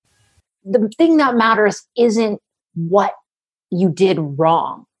the thing that matters isn't what you did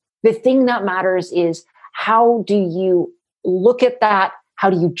wrong. The thing that matters is, how do you look at that? How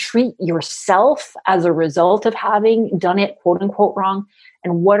do you treat yourself as a result of having done it, quote unquote, wrong?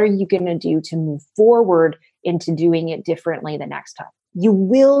 And what are you going to do to move forward into doing it differently the next time? You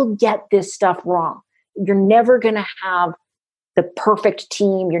will get this stuff wrong. You're never going to have the perfect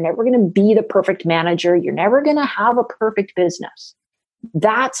team. You're never going to be the perfect manager. You're never going to have a perfect business.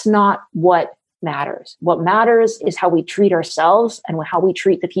 That's not what matters. What matters is how we treat ourselves and how we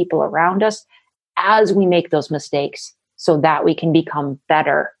treat the people around us as we make those mistakes, so that we can become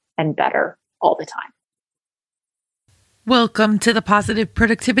better and better all the time. Welcome to the Positive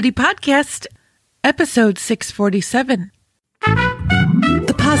Productivity Podcast, episode 647.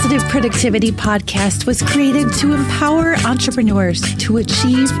 The Positive Productivity Podcast was created to empower entrepreneurs to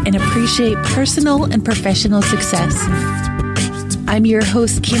achieve and appreciate personal and professional success. I'm your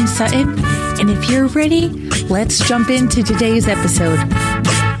host, Kim Sutton, and if you're ready, let's jump into today's episode.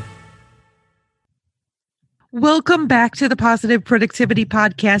 Welcome back to the Positive Productivity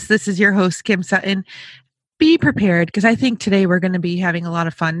Podcast. This is your host, Kim Sutton. Be prepared, because I think today we're going to be having a lot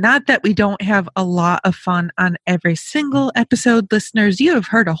of fun. Not that we don't have a lot of fun on every single episode. Listeners, you have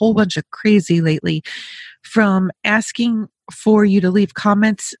heard a whole bunch of crazy lately, from asking for you to leave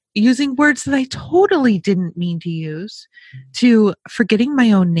comments using words that I totally didn't mean to use, to forgetting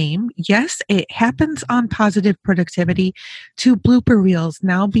my own name. Yes, it happens on Positive Productivity, to blooper reels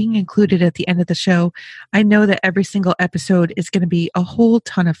now being included at the end of the show. I know that every single episode is going to be a whole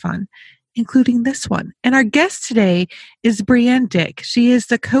ton of fun, including this one. And our guest today is Brianne Dick. She is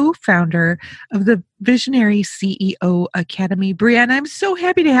the co-founder of the Visionary CEO Academy. Brianne, I'm so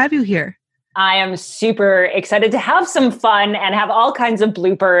happy to have you here. I am super excited to have some fun and have all kinds of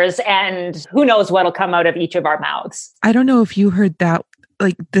bloopers, and who knows what'll come out of each of our mouths. I don't know if you heard that.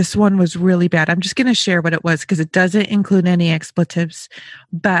 Like, this one was really bad. I'm just going to share what it was because it doesn't include any expletives.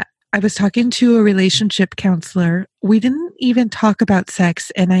 But I was talking to a relationship counselor. We didn't even talk about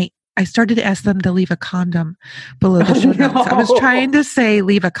sex, and I started to ask them to leave a condom below the show notes. I was trying to say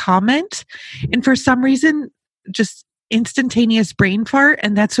leave a comment, and for some reason, just instantaneous brain fart,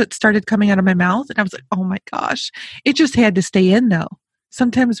 and that's what started coming out of my mouth. And I was like, oh my gosh, it just had to stay in though.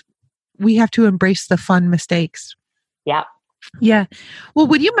 Sometimes we have to embrace the fun mistakes. Yeah. Well,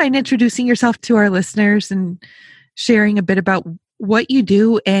 would you mind introducing yourself to our listeners and sharing a bit about what you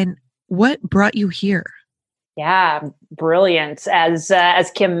do and what brought you here? Yeah, brilliant. As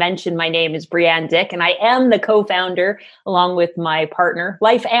Kim mentioned, my name is Brianne Dick, and I am the co-founder, along with my partner,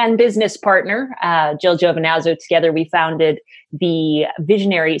 life and business partner, Jill Giovinazzo. Together, we founded the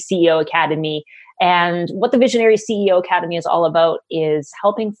Visionary CEO Academy. And what the Visionary CEO Academy is all about is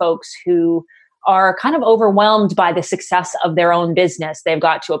helping folks who are kind of overwhelmed by the success of their own business. They've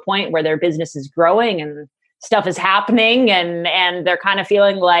got to a point where their business is growing and stuff is happening, and they're kind of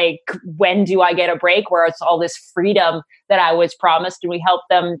feeling like, when do I get a break where it's all this freedom that I was promised? And we help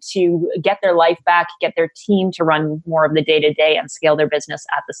them to get their life back, get their team to run more of the day-to-day and scale their business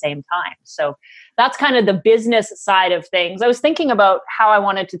at the same time. So that's kind of the business side of things. I was thinking about how I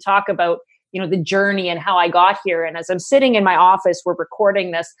wanted to talk about, the journey and how I got here. And as I'm sitting in my office, we're recording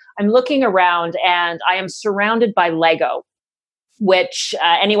this, I'm looking around and I am surrounded by Lego, which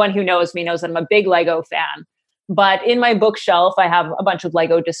anyone who knows me knows that I'm a big Lego fan. But in my bookshelf, I have a bunch of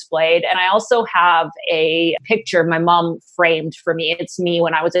Lego displayed. And I also have a picture my mom framed for me. It's me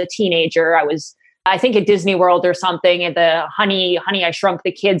when I was a teenager. I think at Disney World or something, at the Honey, I Shrunk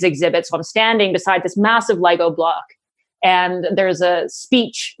the Kids exhibit. So I'm standing beside this massive Lego block. And there's a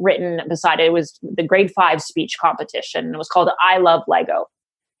speech written beside it. It was the grade 5 speech competition. It was called I Love Lego.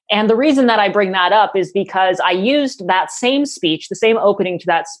 And the reason that I bring that up is because I used that same speech, the same opening to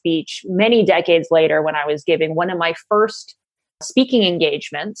that speech, many decades later when I was giving one of my first speaking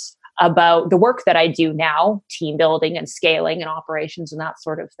engagements about the work that I do now, team building and scaling and operations and that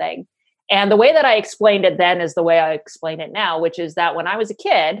sort of thing. And the way that I explained it then is the way I explain it now, which is that when I was a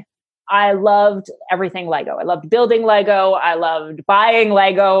kid, I loved everything Lego. I loved building Lego. I loved buying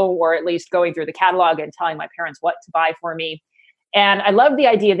Lego, or at least going through the catalog and telling my parents what to buy for me. And I love the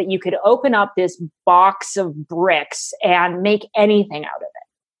idea that you could open up this box of bricks and make anything out of it.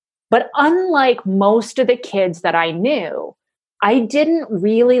 But unlike most of the kids that I knew, I didn't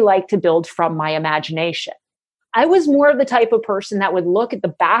really like to build from my imagination. I was more of the type of person that would look at the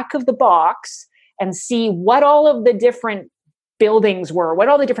back of the box and see what all of the different buildings were, what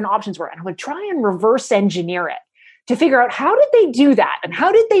all the different options were, and I would try and reverse engineer it to figure out, how did they do that? And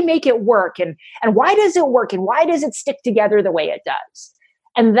how did they make it work? And why does it work? And why does it stick together the way it does?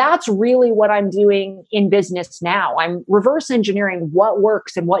 And that's really what I'm doing in business now. I'm reverse engineering what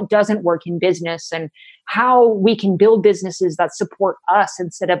works and what doesn't work in business, and how we can build businesses that support us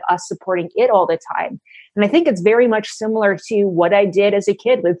instead of us supporting it all the time. And I think it's very much similar to what I did as a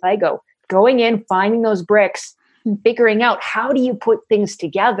kid with Lego, going in, finding those bricks, figuring out how do you put things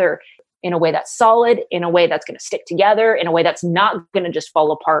together in a way that's solid, in a way that's going to stick together, in a way that's not going to just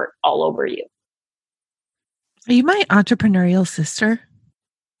fall apart all over you. Are you my entrepreneurial sister?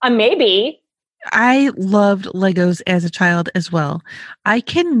 Maybe. I loved Legos as a child as well. I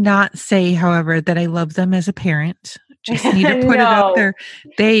cannot say, however, that I love them as a parent. Just need to put it up there.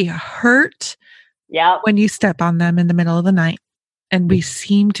 They hurt when you step on them in the middle of the night. And we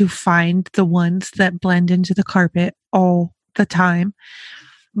seem to find the ones that blend into the carpet all the time.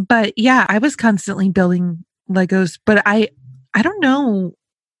 But yeah, I was constantly building Legos, but I don't know.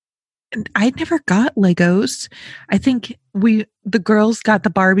 I never got Legos. I think the girls got the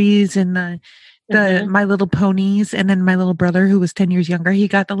Barbies and the My Little Ponies, and then my little brother, who was 10 years younger, he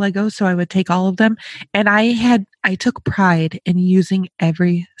got the Legos. So I would take all of them. And I took pride in using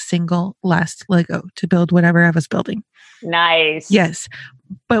every single last Lego to build whatever I was building. Nice. Yes.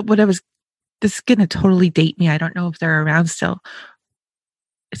 But this is going to totally date me. I don't know if they're around still.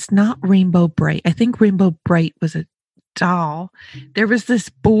 It's not Rainbow Bright. I think Rainbow Bright was a doll. There was this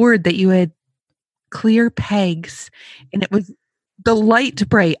board that you had clear pegs, and it was the Light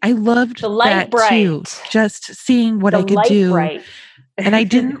Bright. I loved the Light Bright too. Just seeing what I could do. And I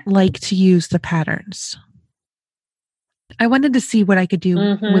didn't like to use the patterns. I wanted to see what I could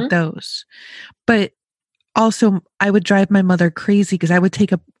do with those. But also, I would drive my mother crazy because I would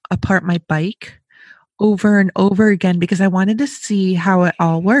take apart my bike over and over again because I wanted to see how it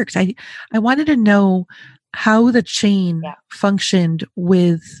all works. I wanted to know how the chain functioned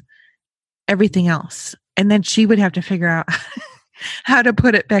with everything else. And then she would have to figure out how to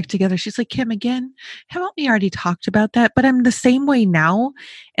put it back together. She's like, Kim, again, haven't we already talked about that? But I'm the same way now.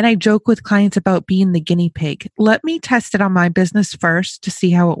 And I joke with clients about being the guinea pig. Let me test it on my business first to see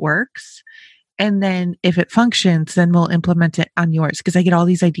how it works. And then if it functions, then we'll implement it on yours. Because I get all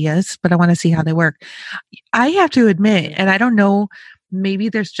these ideas, but I want to see how they work. I have to admit, and I don't know, maybe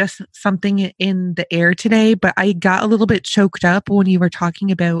there's just something in the air today, but I got a little bit choked up when you were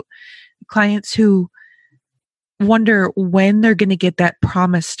talking about clients who wonder when they're going to get that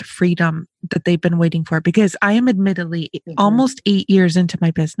promised freedom that they've been waiting for. Because I am admittedly almost 8 years into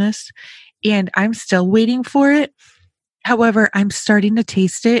my business and I'm still waiting for it. However, I'm starting to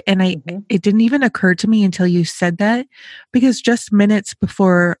taste it. And it didn't even occur to me until you said that, because just minutes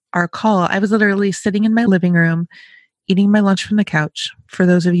before our call, I was literally sitting in my living room, eating my lunch from the couch. For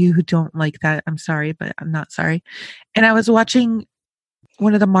those of you who don't like that, I'm sorry, but I'm not sorry. And I was watching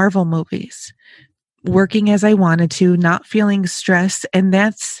one of the Marvel movies, working as I wanted to, not feeling stressed. And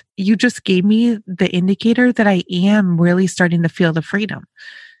you just gave me the indicator that I am really starting to feel the freedom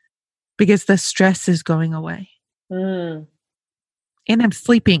because the stress is going away. And I'm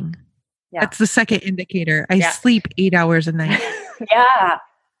sleeping. Yeah. That's the second indicator. I sleep 8 hours a night. Yeah,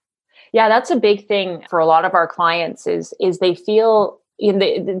 that's a big thing for a lot of our clients is they feel,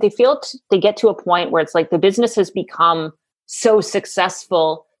 they get to a point where it's like the business has become so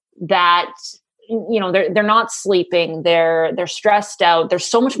successful that they're not sleeping, they're stressed out, there's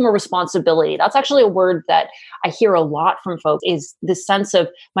so much more responsibility. That's actually a word that I hear a lot from folks, is this sense of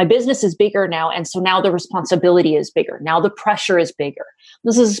my business is bigger now, and so now the responsibility is bigger, now the pressure is bigger.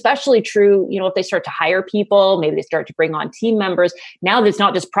 This is especially true, if they start to hire people, maybe they start to bring on team members. Now it's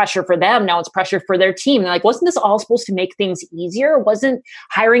not just pressure for them, now it's pressure for their team. They're like, wasn't this all supposed to make things easier? Wasn't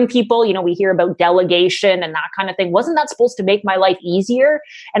hiring people, we hear about delegation and that kind of thing, wasn't that supposed to make my life easier?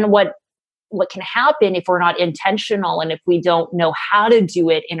 And what can happen if we're not intentional and if we don't know how to do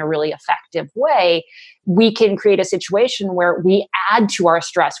it in a really effective way, we can create a situation where we add to our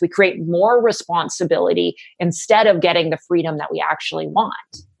stress. We create more responsibility instead of getting the freedom that we actually want.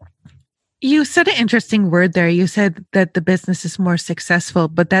 You said an interesting word there. You said that the business is more successful,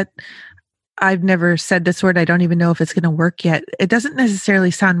 but I've never said this word. I don't even know if it's going to work yet. It doesn't necessarily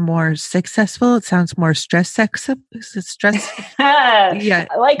sound more successful. It sounds more stress. Yeah, I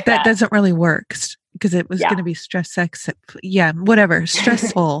like that. That doesn't really work because it was going to be stress. Yeah, whatever.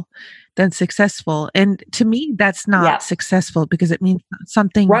 Stressful than successful. And to me, that's not successful because it means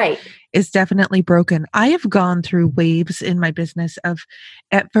something is definitely broken. I have gone through waves in my business of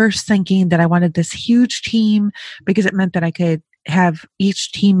at first thinking that I wanted this huge team because it meant that I could have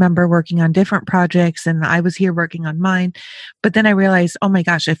each team member working on different projects and I was here working on mine. But then I realized, oh my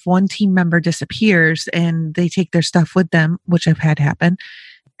gosh, if one team member disappears and they take their stuff with them, which I've had happen,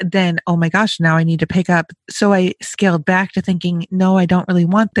 then, oh my gosh, now I need to pick up. So I scaled back to thinking, no, I don't really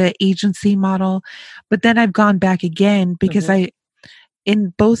want the agency model. But then I've gone back again because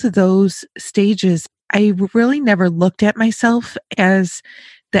in both of those stages, I really never looked at myself as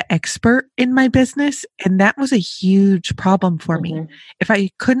the expert in my business. And that was a huge problem for me. If I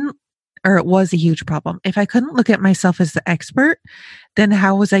couldn't, or it was a huge problem. If I couldn't look at myself as the expert, then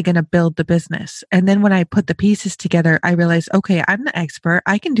how was I going to build the business? And then when I put the pieces together, I realized, okay, I'm the expert.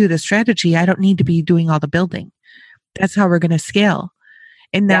 I can do the strategy. I don't need to be doing all the building. That's how we're going to scale.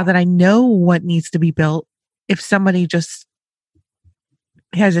 And now that I know what needs to be built, if somebody just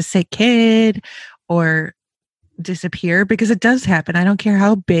has a sick kid or disappear, because it does happen. I don't care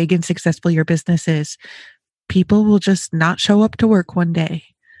how big and successful your business is. People will just not show up to work one day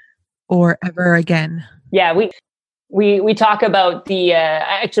or ever again. Yeah, we talk about the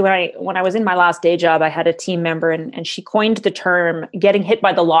actually when I was in my last day job, I had a team member and she coined the term getting hit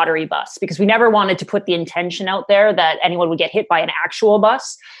by the lottery bus, because we never wanted to put the intention out there that anyone would get hit by an actual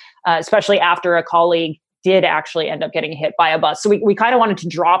bus, especially after a colleague did actually end up getting hit by a bus. So we kind of wanted to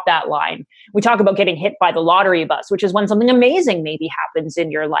drop that line. We talk about getting hit by the lottery bus, which is when something amazing maybe happens in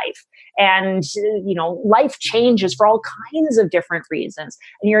your life. And, life changes for all kinds of different reasons.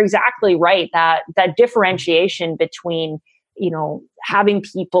 And you're exactly right, that differentiation between, having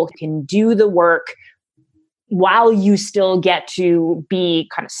people who can do the work while you still get to be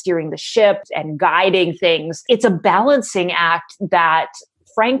kind of steering the ship and guiding things. It's a balancing act that,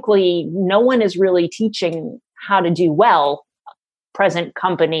 frankly, no one is really teaching how to do well, present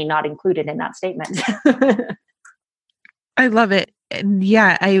company not included in that statement. I love it. And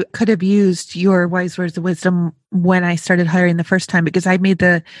yeah, I could have used your wise words of wisdom when I started hiring the first time, because I made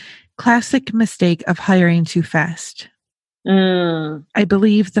the classic mistake of hiring too fast. I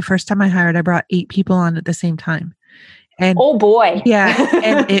believe the first time I hired, I brought 8 people on at the same time. And oh boy. Yeah.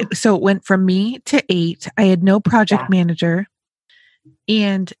 And so it went from me to 8. I had no project manager.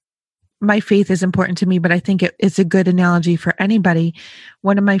 And my faith is important to me, but I think it's a good analogy for anybody.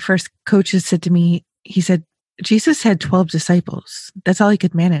 One of my first coaches said to me, he said, Jesus had 12 disciples. That's all he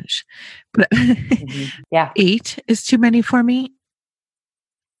could manage. But 8 is too many for me.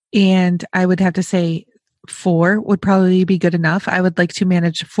 And I would have to say 4 would probably be good enough. I would like to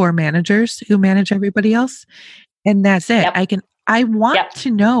manage 4 managers who manage everybody else. And that's it. Yep. I want to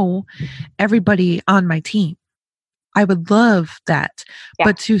know everybody on my team. I would love that. Yeah.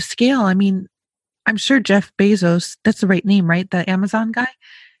 But to scale, I mean, I'm sure Jeff Bezos, that's the right name, right? The Amazon guy.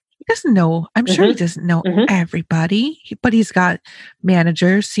 He doesn't know. I'm sure he doesn't know everybody, but he's got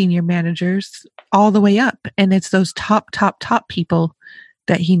managers, senior managers, all the way up. And it's those top people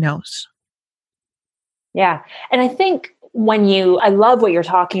that he knows. Yeah. And I think I love what you're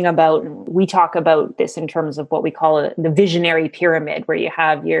talking about. We talk about this in terms of what we call the visionary pyramid, where you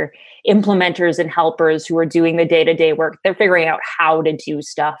have your implementers and helpers who are doing the day-to-day work. They're figuring out how to do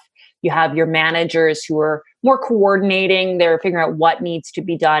stuff. You have your managers who are more coordinating. They're figuring out what needs to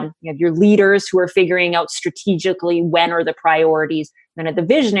be done. You have your leaders who are figuring out strategically when are the priorities. And at the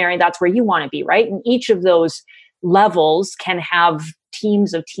visionary, that's where you want to be, right? And each of those levels can have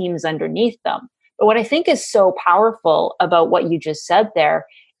teams of teams underneath them. But what I think is so powerful about what you just said there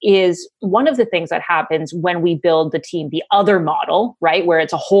is one of the things that happens when we build the team, the other model, right? Where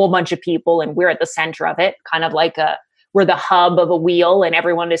it's a whole bunch of people and we're at the center of it, kind of like we're the hub of a wheel and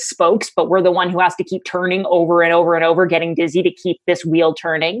everyone is spokes, but we're the one who has to keep turning over and over and over, getting dizzy to keep this wheel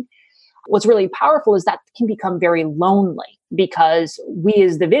turning. What's really powerful is that can become very lonely, because we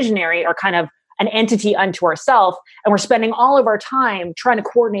as the visionary are kind of an entity unto ourselves, and we're spending all of our time trying to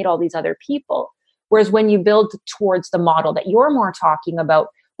coordinate all these other people. Whereas when you build towards the model that you're more talking about,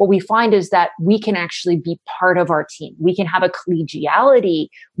 what we find is that we can actually be part of our team. We can have a collegiality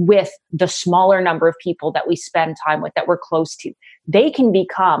with the smaller number of people that we spend time with, that we're close to. They can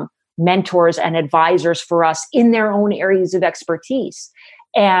become mentors and advisors for us in their own areas of expertise.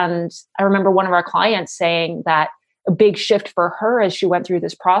 And I remember one of our clients saying that a big shift for her as she went through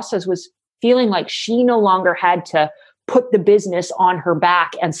this process was feeling like she no longer had to put the business on her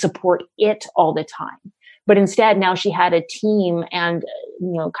back and support it all the time. But instead, now she had a team and,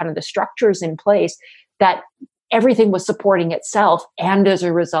 kind of the structures in place that everything was supporting itself. And as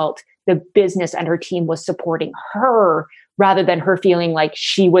a result, the business and her team was supporting her, rather than her feeling like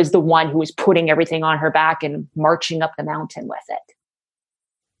she was the one who was putting everything on her back and marching up the mountain with it.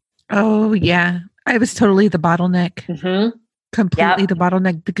 Oh, yeah. I was totally the bottleneck. Completely the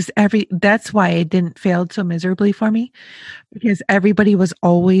bottleneck, because that's why it didn't fail so miserably for me, because everybody was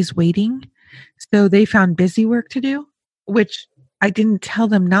always waiting. So they found busy work to do, which I didn't tell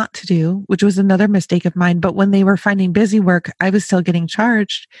them not to do, which was another mistake of mine. But when they were finding busy work, I was still getting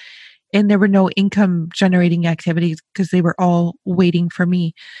charged, and there were no income generating activities because they were all waiting for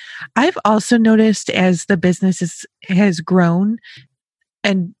me. I've also noticed as the business has grown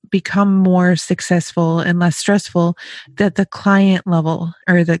and become more successful and less stressful, that the client level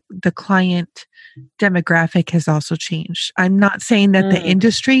or the client demographic has also changed. I'm not saying that the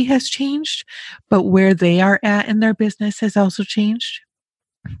industry has changed, but where they are at in their business has also changed,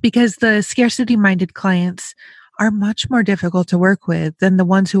 because the scarcity minded clients are much more difficult to work with than the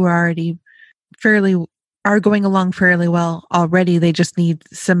ones who are already are going along fairly well already. They just need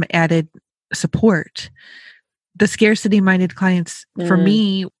some added support. The scarcity minded clients, for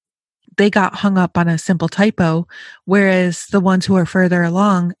me, they got hung up on a simple typo, whereas the ones who are further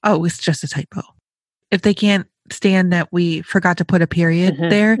along, oh, it's just a typo. If they can't stand that we forgot to put a period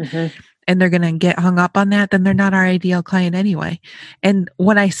there and they're going to get hung up on that, then they're not our ideal client anyway. And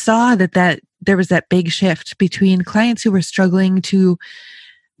when I saw that there was that big shift between clients who were struggling to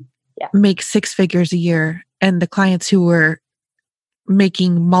make 6 figures a year and the clients who were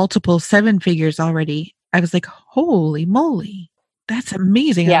making multiple 7 figures already, I was like, holy moly, that's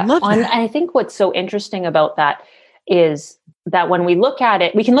amazing. I love that. I think what's so interesting about that is that when we look at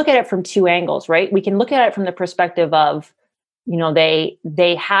it, we can look at it from 2 angles, right? We can look at it from the perspective of,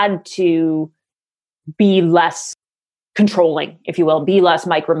 they had to be less controlling, if you will, be less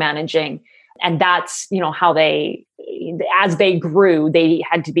micromanaging. And that's, how as they grew, they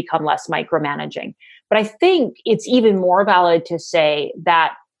had to become less micromanaging. But I think it's even more valid to say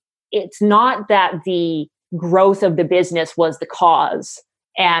that it's not that the growth of the business was the cause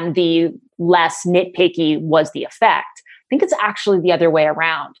and the less nitpicky was the effect. I think it's actually the other way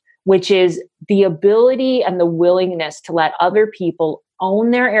around, which is the ability and the willingness to let other people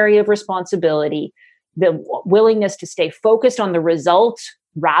own their area of responsibility, the willingness to stay focused on the result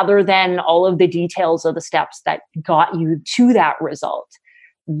rather than all of the details of the steps that got you to that result.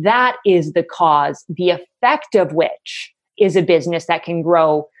 That is the cause, the effect of which is a business that can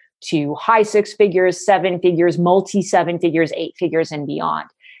grow to high 6 figures, 7 figures, multi 7 figures, 8 figures and beyond.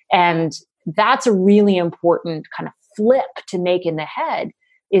 And that's a really important kind of flip to make in the head,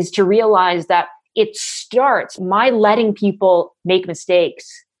 is to realize that it starts, my letting people make mistakes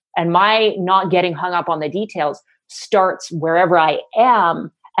and my not getting hung up on the details starts wherever I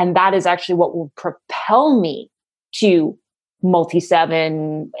am. And that is actually what will propel me to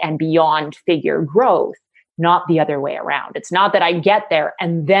multi-7 and beyond figure growth, not the other way around. It's not that I get there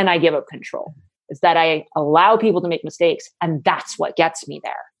and then I give up control. It's that I allow people to make mistakes, and that's what gets me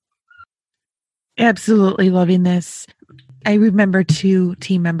there. Absolutely loving this. I remember 2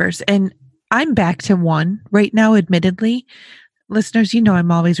 team members, and I'm back to 1 right now, admittedly. Listeners,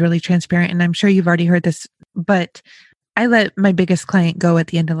 I'm always really transparent, and I'm sure you've already heard this, but I let my biggest client go at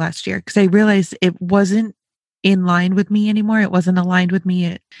the end of last year because I realized it wasn't in line with me anymore. It wasn't aligned with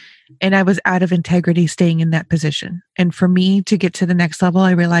me. And I was out of integrity staying in that position. And for me to get to the next level,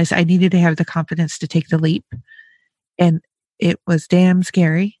 I realized I needed to have the confidence to take the leap. And it was damn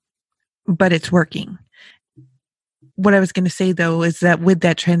scary, but it's working. What I was going to say though, is that with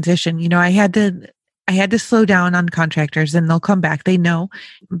that transition, I had to slow down on contractors, and they'll come back. They know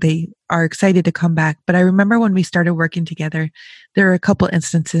they are excited to come back. But I remember when we started working together, there were a couple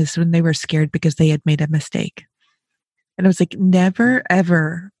instances when they were scared because they had made a mistake. And I was like, never,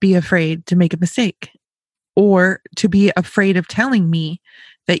 ever be afraid to make a mistake or to be afraid of telling me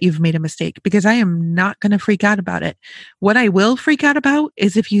that you've made a mistake, because I am not going to freak out about it. What I will freak out about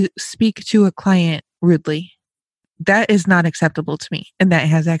is if you speak to a client rudely. That is not acceptable to me. And that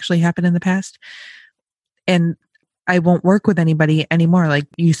has actually happened in the past. And I won't work with anybody anymore. Like,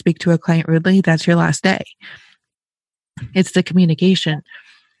 you speak to a client rudely, that's your last day. It's the communication.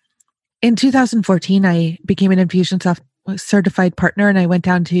 In 2014, I became an Infusionsoft certified partner, and I went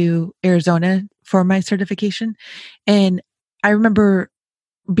down to Arizona for my certification. And I remember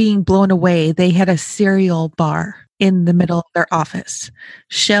being blown away. They had a cereal bar in the middle of their office,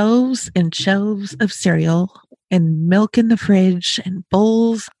 shelves and shelves of cereal and milk in the fridge and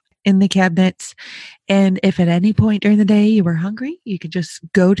bowls in the cabinets. And if at any point during the day you were hungry, you could just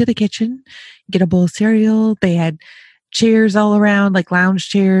go to the kitchen, get a bowl of cereal. They had chairs all around, like lounge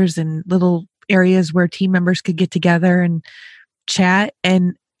chairs and little areas where team members could get together and chat.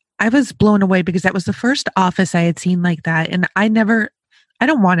 And I was blown away because that was the first office I had seen like that. And I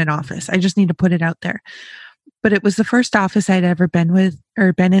don't want an office. I just need to put it out there. But it was the first office I'd ever been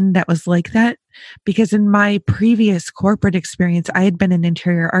in that was like that. Because in my previous corporate experience, I had been an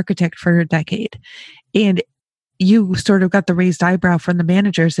interior architect for a decade. And you sort of got the raised eyebrow from the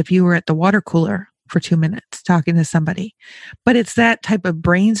managers if you were at the water cooler for 2 minutes talking to somebody. But it's that type of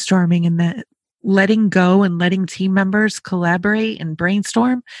brainstorming and that letting go and letting team members collaborate and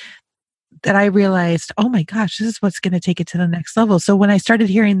brainstorm that I realized, oh my gosh, this is what's going to take it to the next level. So when I started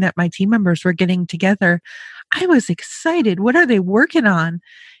hearing that my team members were getting together, I was excited. What are they working on?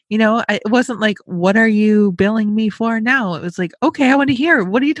 It wasn't like, what are you billing me for now? It was like, okay, I want to hear.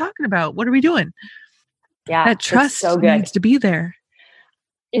 What are you talking about? What are we doing? Yeah, that trust needs to be there.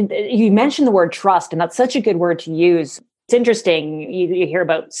 You mentioned the word trust, and that's such a good word to use. It's interesting. You hear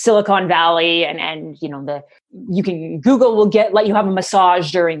about Silicon Valley and Google will let you have a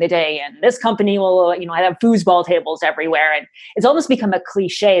massage during the day, and this company will, have foosball tables everywhere. And it's almost become a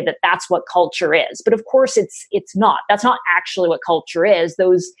cliche that that's what culture is. But of course it's not. That's not actually what culture is.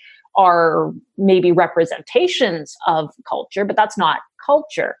 Those are maybe representations of culture, but that's not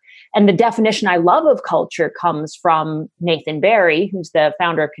culture. And the definition I love of culture comes from Nathan Barry, who's the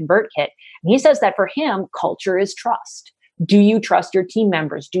founder of ConvertKit. And he says that for him, culture is trust. Do you trust your team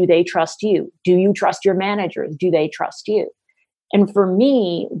members? Do they trust you? Do you trust your managers? Do they trust you? And for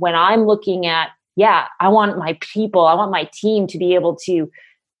me, when I'm looking at, I want my people, I want my team to be able to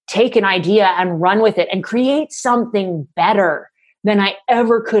take an idea and run with it and create something better than I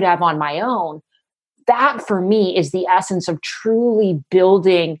ever could have on my own. That for me is the essence of truly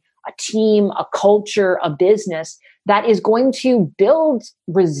building a team, a culture, a business that is going to build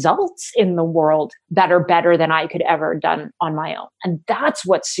results in the world that are better than I could ever have done on my own. And that's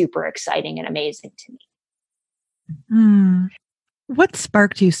what's super exciting and amazing to me. What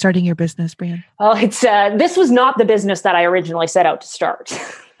sparked you starting your business, Brianne? Well, this was not the business that I originally set out to start.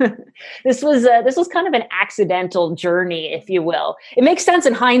 This was kind of an accidental journey, if you will. It makes sense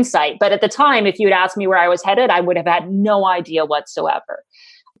in hindsight, but at the time, if you had asked me where I was headed, I would have had no idea whatsoever.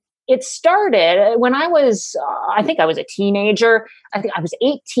 It started when I was, I think I was a teenager. I think I was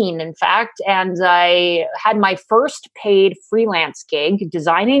 18, in fact, and I had my first paid freelance gig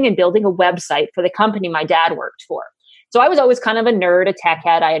designing and building a website for the company my dad worked for. So I was always kind of a nerd, a tech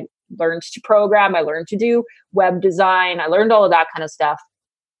head. I had learned to program. I learned to do web design. I learned all of that kind of stuff.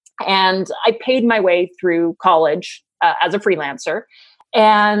 And I paid my way through college as a freelancer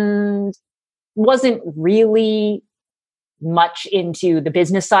and wasn't really much into the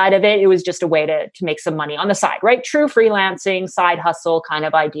business side of it. It was just a way to make some money on the side, right? True freelancing, side hustle kind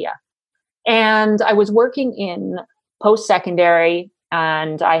of idea. And I was working in post-secondary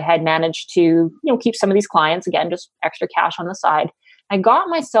and I had managed to, keep some of these clients, again, just extra cash on the side. I got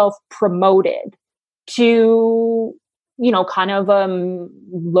myself promoted to, kind of a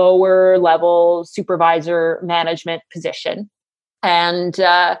lower level supervisor management position. And,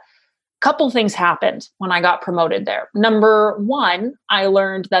 couple things happened when I got promoted there. Number one, I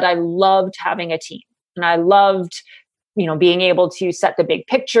learned that I loved having a team and I loved, being able to set the big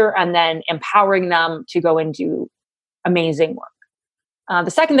picture and then empowering them to go and do amazing work. The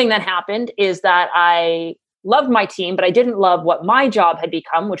second thing that happened is that I loved my team, but I didn't love what my job had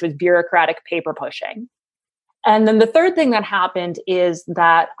become, which was bureaucratic paper pushing. And then the third thing that happened is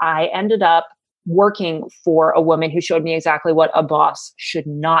that I ended up working for a woman who showed me exactly what a boss should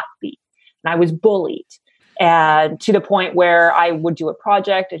not be. And I was bullied, and to the point where I would do a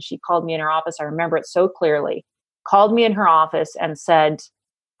project and she called me in her office. I remember it so clearly, called me in her office and said,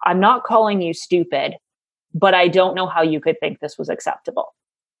 "I'm not calling you stupid, but I don't know how you could think this was acceptable."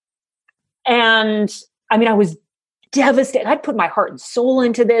 And I mean, I was devastated. I'd put my heart and soul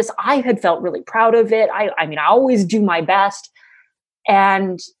into this. I had felt really proud of it. I always do my best.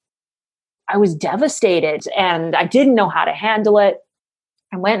 And I was devastated and I didn't know how to handle it.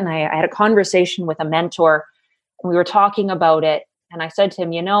 I went and I had a conversation with a mentor and we were talking about it. And I said to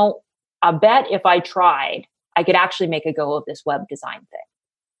him, I bet if I tried, I could actually make a go of this web design thing.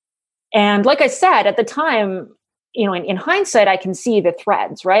 And like I said, at the time, in hindsight, I can see the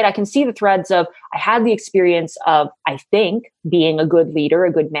threads, right? I can see the threads of, I had the experience of, I think, being a good leader,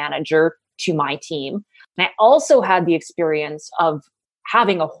 a good manager to my team. And I also had the experience of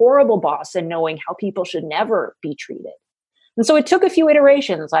having a horrible boss and knowing how people should never be treated. And so it took a few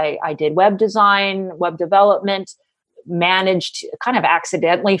iterations. I did web design, web development, managed, kind of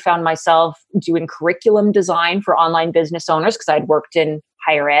accidentally found myself doing curriculum design for online business owners because I'd worked in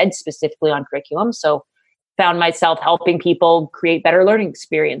higher ed, specifically on curriculum. So found myself helping people create better learning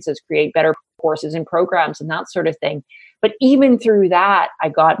experiences, create better courses and programs and that sort of thing. But even through that, I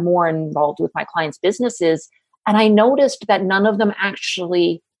got more involved with my clients' businesses. And I noticed that none of them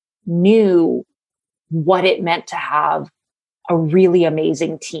actually knew what it meant to have a really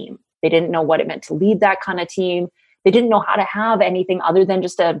amazing team. They didn't know what it meant to lead that kind of team. They didn't know how to have anything other than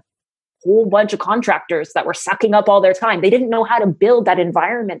just a whole bunch of contractors that were sucking up all their time. They didn't know how to build that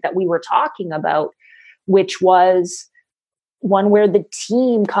environment that we were talking about which was one where the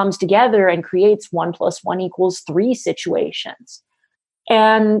team comes together and creates 1 + 1 = 3 situations.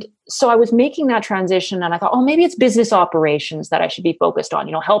 And so I was making that transition and I thought, oh, maybe it's business operations that I should be focused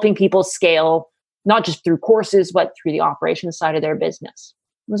on, helping people scale, not just through courses, but through the operations side of their business.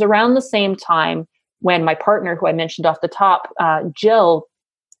 It was around the same time when my partner, who I mentioned off the top, Jill,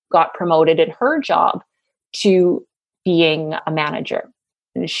 got promoted in her job to being a manager.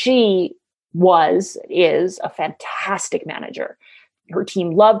 And she is a fantastic manager. Her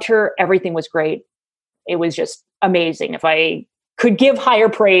team loved her. Everything was great. It was just amazing. If I could give higher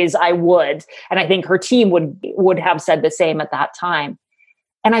praise, I would. And I think her team would have said the same at that time.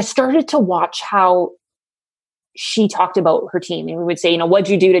 And I started to watch how she talked about her team. And we would say, what'd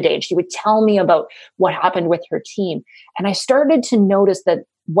you do today? And she would tell me about what happened with her team. And I started to notice that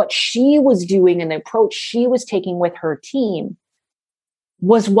what she was doing and the approach she was taking with her team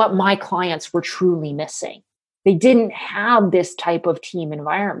was what my clients were truly missing. They didn't have this type of team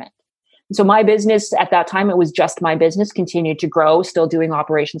environment. And so my business at that time, it was just my business, continued to grow, still doing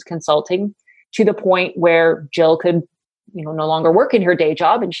operations consulting to the point where Jill could, no longer work in her day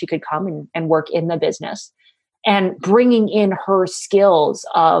job and she could come and work in the business. And bringing in her skills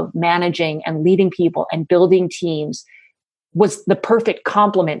of managing and leading people and building teams was the perfect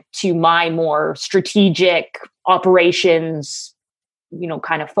complement to my more strategic operations,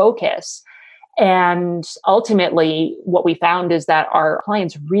 kind of focus. And ultimately, what we found is that our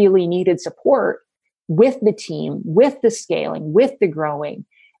clients really needed support with the team, with the scaling, with the growing.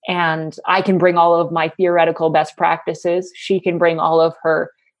 And I can bring all of my theoretical best practices. She can bring all of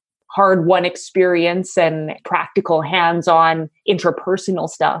her hard-won experience and practical hands-on interpersonal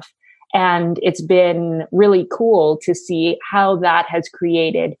stuff. And it's been really cool to see how that has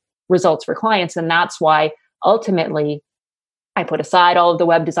created results for clients. And that's why ultimately I put aside all of the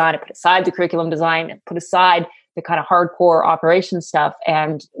web design, I put aside the curriculum design, and put aside the kind of hardcore operation stuff.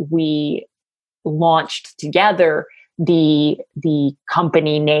 And we launched together the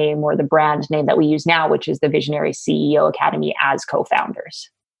company name or the brand name that we use now, which is the Visionary CEO Academy, as co-founders.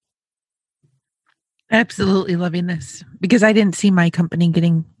 Absolutely loving this, because I didn't see my company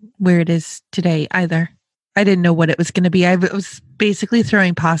getting where it is today either. I didn't know what it was going to be. I was basically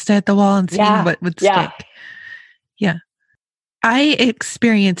throwing pasta at the wall and seeing what would stick. Yeah. I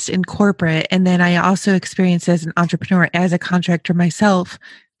experienced in corporate, and then I also experienced as an entrepreneur, as a contractor myself,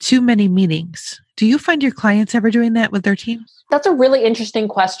 too many meetings. Do you find your clients ever doing that with their teams? That's a really interesting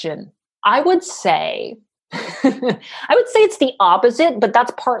question. I would say it's the opposite, but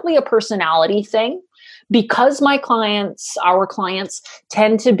that's partly a personality thing. Because our clients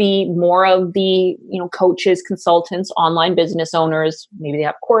tend to be more of the, coaches, consultants, online business owners. Maybe they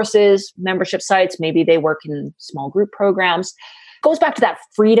have courses, membership sites. Maybe they work in small group programs. It goes back to that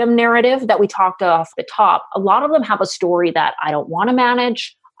freedom narrative that we talked off the top. A lot of them have a story that I don't want to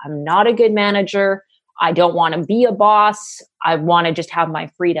manage. I'm not a good manager. I don't want to be a boss. I want to just have my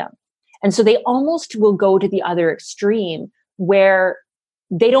freedom. And so they almost will go to the other extreme where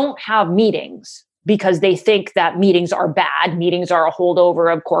they don't have meetings, because they think that meetings are bad. Meetings are a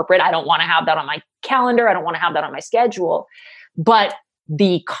holdover of corporate. I don't want to have that on my calendar. I don't want to have that on my schedule. But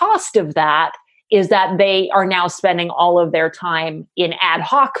the cost of that is that they are now spending all of their time in ad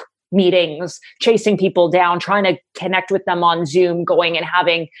hoc meetings, chasing people down, trying to connect with them on Zoom, going and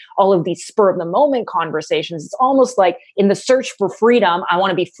having all of these spur of the moment conversations. It's almost like in the search for freedom, I want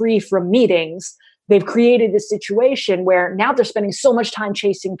to be free from meetings. They've created this situation where now they're spending so much time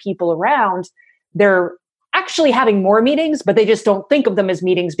chasing people around. They're actually having more meetings, but they just don't think of them as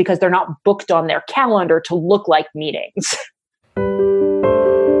meetings because they're not booked on their calendar to look like meetings.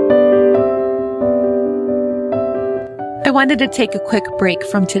 I wanted to take a quick break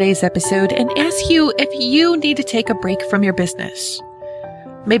from today's episode and ask you if you need to take a break from your business.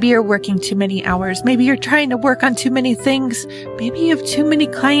 Maybe you're working too many hours. Maybe you're trying to work on too many things. Maybe you have too many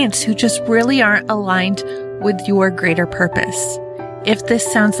clients who just really aren't aligned with your greater purpose. If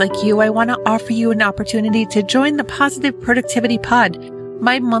this sounds like you, I want to offer you an opportunity to join the Positive Productivity Pod,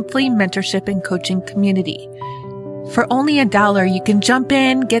 my monthly mentorship and coaching community. For only $1, you can jump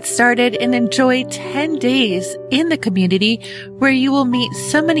in, get started, and enjoy 10 days in the community where you will meet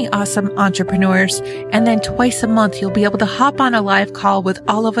so many awesome entrepreneurs. And then twice a month, you'll be able to hop on a live call with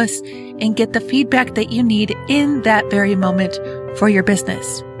all of us and get the feedback that you need in that very moment for your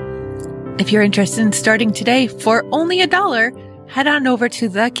business. If you're interested in starting today for only $1, head on over to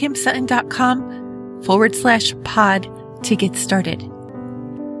thekimsutton.com/pod to get started.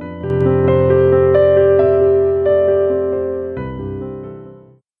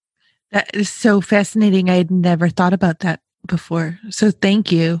 That is so fascinating. I had never thought about that before. So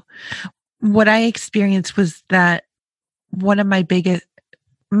thank you. what I experienced was that one of my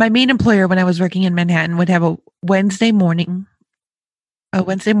main employer when I was working in Manhattan would have a Wednesday morning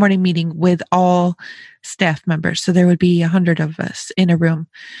meeting with all staff members. So there would be 100 of us in a room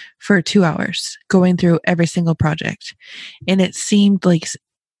for 2 hours going through every single project. And it seemed like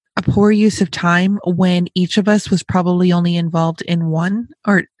a poor use of time when each of us was probably only involved in 1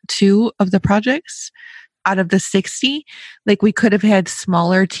 or 2 of the projects out of the 60. Like, we could have had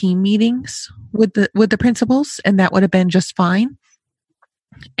smaller team meetings with the principals, and that would have been just fine.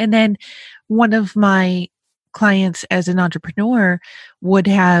 And then one of my clients as an entrepreneur would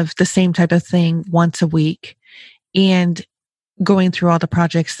have the same type of thing once a week and going through all the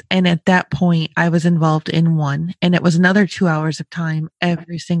projects. And at that point, I was involved in 1, and it was another 2 hours of time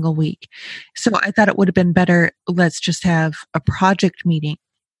every single week. So I thought it would have been better. Let's just have a project meeting,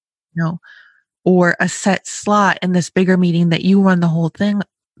 or a set slot in this bigger meeting that you run the whole thing,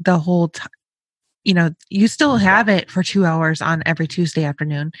 the whole time. You still have it for 2 hours on every Tuesday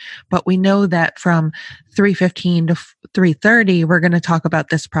afternoon, but we know that from 3:15 to 3:30, we're going to talk about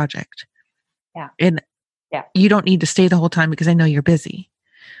this project. Yeah. And you don't need to stay the whole time because I know you're busy.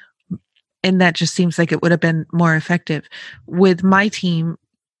 And that just seems like it would have been more effective. With my team,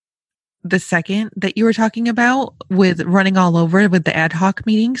 the second that you were talking about with running all over with the ad hoc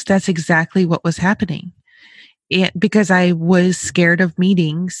meetings, that's exactly what was happening. Because I was scared of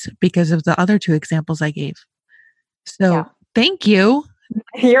meetings because of the other 2 examples I gave. So Thank you.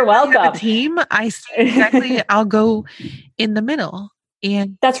 You're welcome. Team, I see exactly. I'll go in the middle.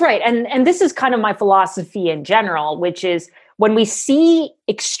 And that's right. And this is kind of my philosophy in general, which is when we see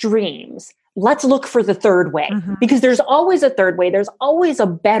extremes, let's look for the third way, because there's always a third way. There's always a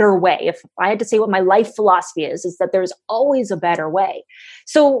better way. If I had to say what my life philosophy is that there's always a better way.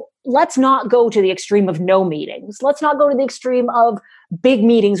 So let's not go to the extreme of no meetings. Let's not go to the extreme of big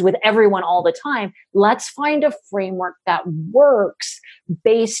meetings with everyone all the time. Let's find a framework that works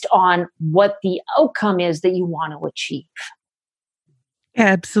based on what the outcome is that you want to achieve.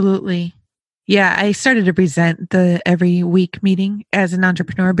 Absolutely. Yeah, I started to resent the every week meeting as an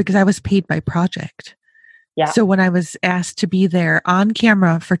entrepreneur because I was paid by project. Yeah. So when I was asked to be there on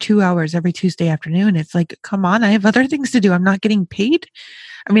camera for 2 hours every Tuesday afternoon, it's like, come on, I have other things to do. I'm not getting paid.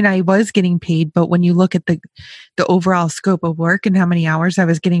 I mean, I was getting paid, but when you look at the overall scope of work and how many hours I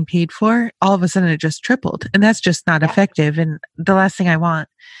was getting paid for, all of a sudden it just tripled. And that's just not effective. And the last thing I want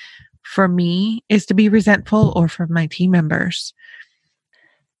for me is to be resentful, or for my team members.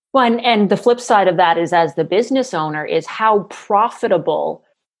 Well, and the flip side of that is, as the business owner, is how profitable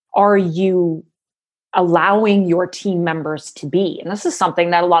are you allowing your team members to be? And this is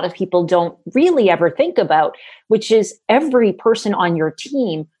something that a lot of people don't really ever think about, which is every person on your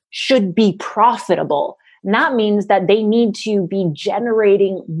team should be profitable. And that means that they need to be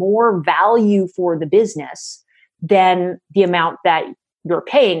generating more value for the business than the amount that you're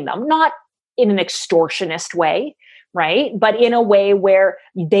paying them, not in an extortionist way, right? But in a way where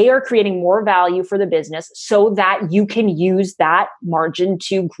they are creating more value for the business so that you can use that margin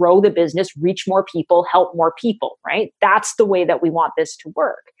to grow the business, reach more people, help more people, right? That's the way that we want this to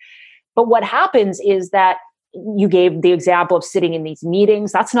work. But what happens is that you gave the example of sitting in these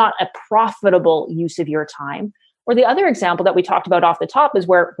meetings. That's not a profitable use of your time. Or the other example that we talked about off the top is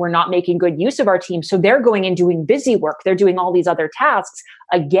where we're not making good use of our team. So they're going and doing busy work. They're doing all these other tasks.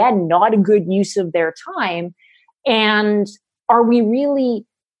 Again, not a good use of their time. And are we really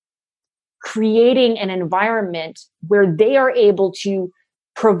creating an environment where they are able to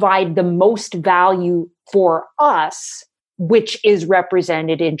provide the most value for us, which is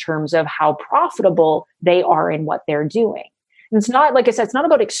represented in terms of how profitable they are in what they're doing? And it's not, like I said, it's not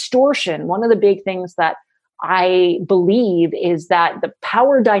about extortion. One of the big things that I believe is that the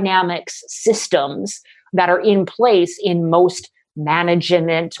power dynamics systems that are in place in most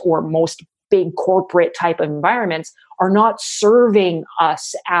management or most big corporate type of environments are not serving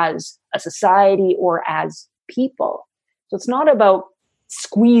us as a society or as people. So it's not about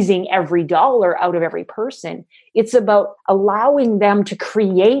squeezing every dollar out of every person. It's about allowing them to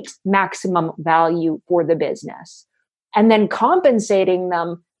create maximum value for the business and then compensating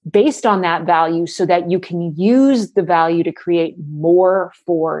them based on that value so that you can use the value to create more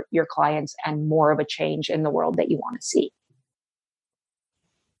for your clients and more of a change in the world that you want to see.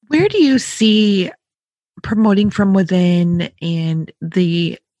 Where do you see promoting from within and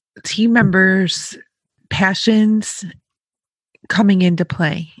the team members' passions coming into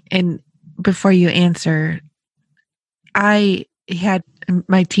play? And before you answer, I had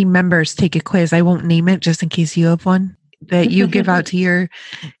my team members take a quiz. I won't name it just in case you have one that you give out to your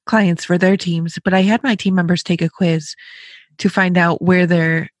clients for their teams. But I had my team members take a quiz to find out where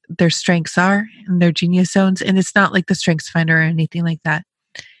their their strengths are and their genius zones. And it's not like the Strengths Finder or anything like that.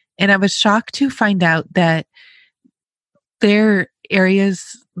 And I was shocked to find out that their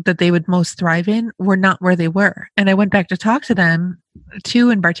areas that they would most thrive in were not where they were. And I went back to talk to them, two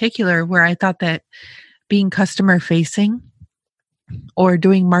in particular, where I thought that being customer facing or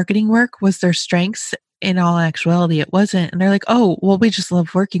doing marketing work was their strengths. In all actuality, it wasn't. And they're like, oh, well, we just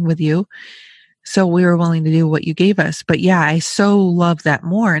love working with you, so we were willing to do what you gave us. But yeah, I so love that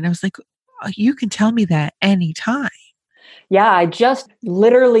more. And I was like, oh, you can tell me that anytime. Yeah, I just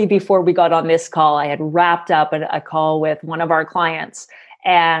literally before we got on this call, I had wrapped up a call with one of our clients,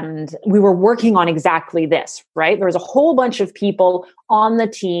 and we were working on exactly this, right? There was a whole bunch of people on the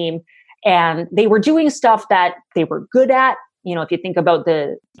team, and they were doing stuff that they were good at. You know, if you think about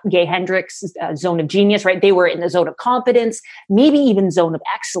the Gay Hendricks zone of genius, right? They were in the zone of competence, maybe even zone of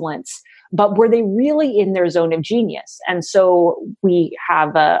excellence, but were they really in their zone of genius? And so we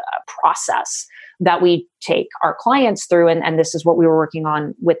have a process that we take our clients through. And this is what we were working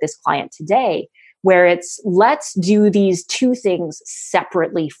on with this client today, where it's, let's do these two things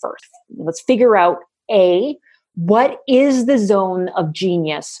separately first. Let's figure out, A, what is the zone of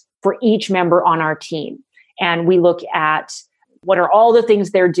genius for each member on our team? And we look at what are all the things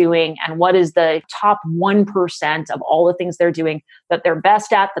they're doing and what is the top 1% of all the things they're doing that they're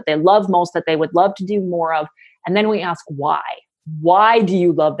best at, that they love most, that they would love to do more of. And then we ask why. Why do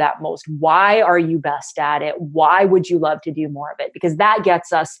you love that most? Why are you best at it? Why would you love to do more of it? Because that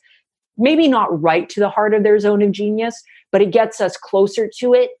gets us maybe not right to the heart of their zone of genius, but it gets us closer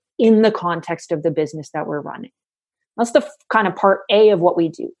to it in the context of the business that we're running. That's the kind of part A of what we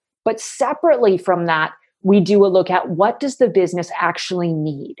do. But separately from that, we do a look at what does the business actually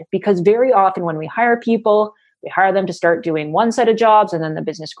need? Because very often when we hire people, we hire them to start doing one set of jobs, and then the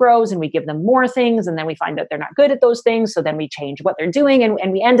business grows and we give them more things, and then we find out they're not good at those things. So then we change what they're doing,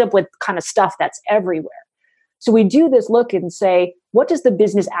 and we end up with kind of stuff that's everywhere. So we do this look and say, what does the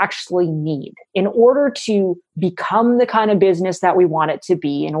business actually need in order to become the kind of business that we want it to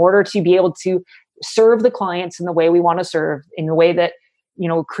be, in order to be able to serve the clients in the way we want to serve, in the way that, you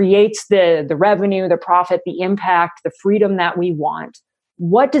know, creates the revenue, the profit, the impact, the freedom that we want.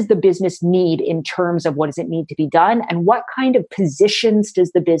 What does the business need in terms of what does it need to be done? And what kind of positions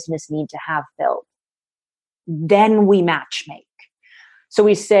does the business need to have filled? Then we match make. So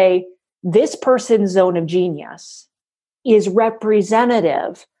we say, this person's zone of genius is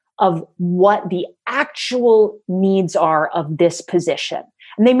representative of what the actual needs are of this position.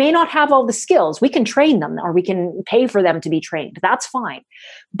 And they may not have all the skills. We can train them, or we can pay for them to be trained. That's fine.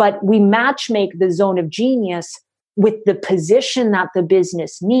 But we match make the zone of genius with the position that the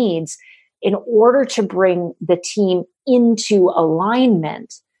business needs in order to bring the team into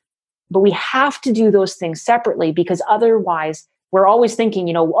alignment. But we have to do those things separately, because otherwise we're always thinking,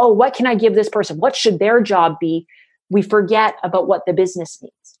 you know, oh, what can I give this person? What should their job be? We forget about what the business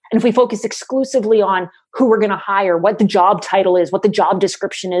needs. And if we focus exclusively on who we're going to hire, what the job title is, what the job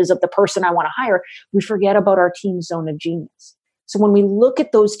description is of the person I want to hire, we forget about our team's zone of genius. So when we look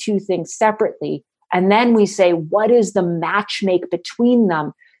at those two things separately, and then we say, what is the match make between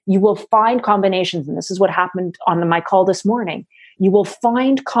them? You will find combinations, and this is what happened on my call this morning. You will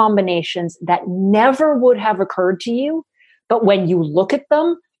find combinations that never would have occurred to you, but when you look at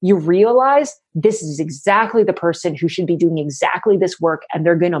them, you realize this is exactly the person who should be doing exactly this work, and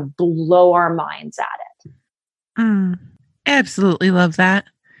they're going to blow our minds at it. Absolutely love that.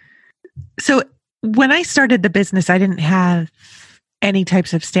 So when I started the business, I didn't have any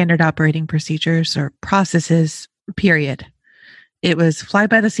types of standard operating procedures or processes, period. It was fly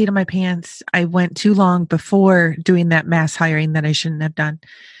by the seat of my pants. I went too long before doing that mass hiring that I shouldn't have done,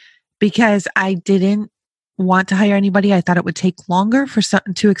 because I didn't want to hire anybody. I thought it would take longer for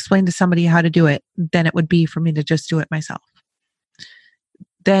to explain to somebody how to do it than it would be for me to just do it myself.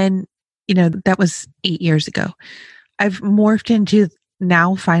 Then, you know, that was 8 years ago. I've morphed into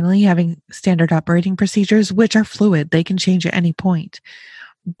now finally having standard operating procedures, which are fluid. They can change at any point.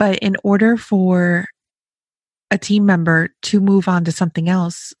 But in order for a team member to move on to something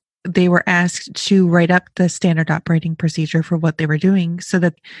else, they were asked to write up the standard operating procedure for what they were doing so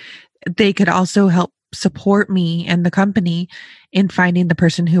that they could also help support me and the company in finding the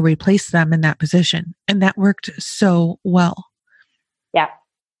person who replaced them in that position. And that worked so well. Yeah.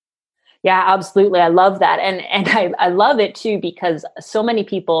 Yeah, absolutely. I love that. And I love it too, because so many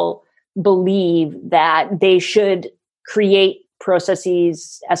people believe that they should create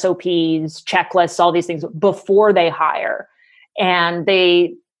processes, SOPs, checklists, all these things before they hire. And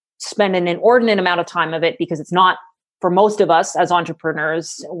they spend an inordinate amount of time of it, because it's not, for most of us as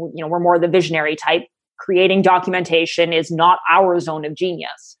entrepreneurs, you know, we're more the visionary type. Creating documentation is not our zone of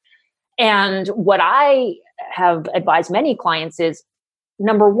genius. And what I have advised many clients is,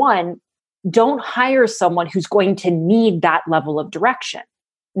 number one, don't hire someone who's going to need that level of direction.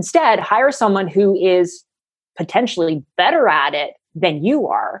 Instead, hire someone who is potentially better at it than you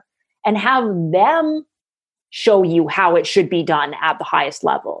are and have them show you how it should be done at the highest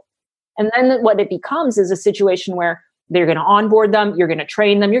level. And then what it becomes is a situation where they're going to onboard them, you're going to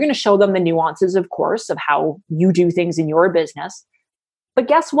train them, you're going to show them the nuances, of course, of how you do things in your business. But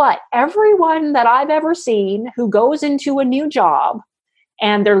guess what? Everyone that I've ever seen who goes into a new job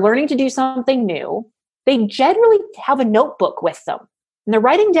and they're learning to do something new, they generally have a notebook with them. And they're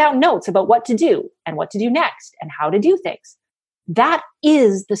writing down notes about what to do and what to do next and how to do things. That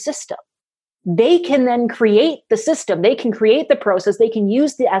is the system. They can then create the system. They can create the process. They can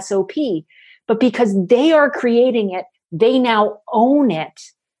use the SOP. But because they are creating it, they now own it.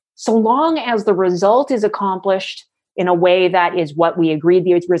 So long as the result is accomplished in a way that is what we agreed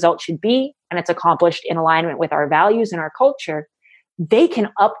the result should be, and it's accomplished in alignment with our values and our culture, they can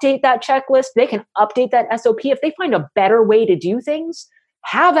update that checklist. They can update that SOP. If they find a better way to do things,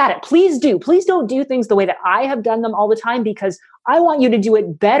 have at it. Please do. Please don't do things the way that I have done them all the time because I want you to do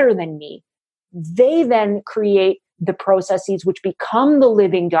it better than me. They then create the processes which become the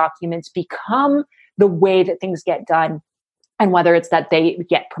living documents, become the way that things get done. And whether it's that they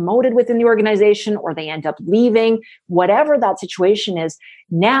get promoted within the organization or they end up leaving, whatever that situation is,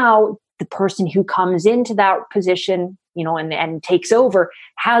 now the person who comes into that position, and takes over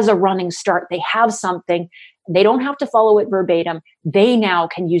has a running start. They have something. They don't have to follow it verbatim. They now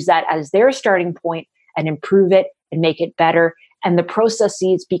can use that as their starting point and improve it and make it better. And the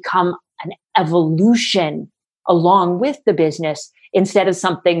processes become an evolution along with the business instead of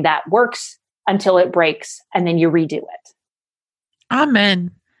something that works until it breaks and then you redo it.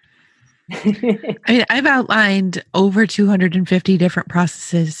 Amen. I mean, I've outlined over 250 different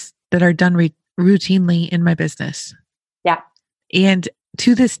processes that are done routinely in my business. Yeah. And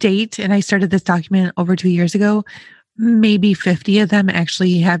to this date, and I started this document over 2 years ago, maybe 50 of them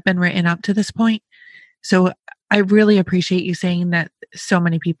actually have been written up to this point. So I really appreciate you saying that so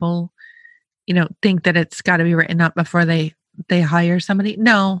many people, think that it's got to be written up before they hire somebody.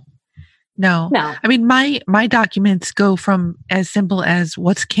 No. I mean, my documents go from as simple as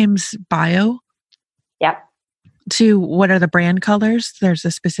what's Kim's bio. Yeah. To what are the brand colors? There's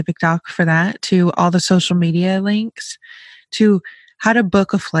a specific doc for that. To all the social media links. To how to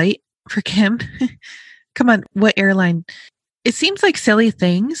book a flight for Kim. Come on, what airline? It seems like silly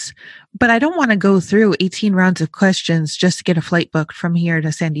things, but I don't want to go through 18 rounds of questions just to get a flight booked from here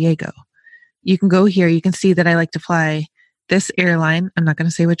to San Diego. You can go here. You can see that I like to fly this airline. I'm not going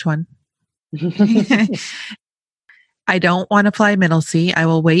to say which one. I don't want to fly middle seat. I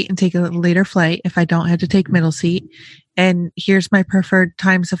will wait and take a later flight if I don't have to take middle seat. And here's my preferred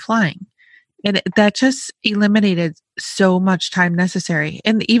times of flying. And that just eliminated so much time necessary.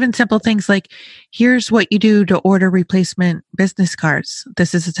 And even simple things like, here's what you do to order replacement business cards.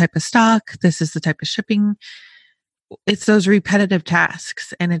 This is the type of stock. This is the type of shipping. It's those repetitive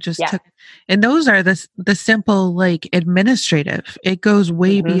tasks. And it just took, and those are the simple, like administrative. It goes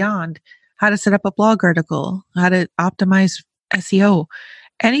way beyond how to set up a blog article, how to optimize SEO,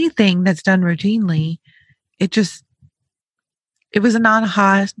 anything that's done routinely. It was an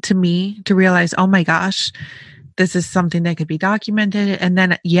aha to me to realize, oh my gosh, this is something that could be documented. And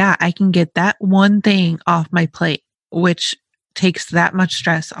then, I can get that one thing off my plate, which takes that much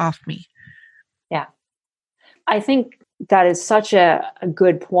stress off me. Yeah. I think that is such a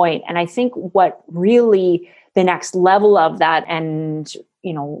good point. And I think what really the next level of that, and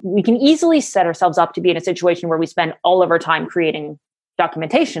we can easily set ourselves up to be in a situation where we spend all of our time creating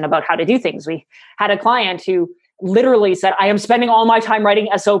documentation about how to do things. We had a client who literally said, I am spending all my time writing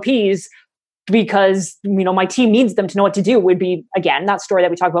SOPs because, my team needs them to know what to do. Would be, again, that story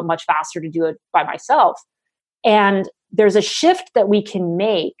that we talk about, much faster to do it by myself. And there's a shift that we can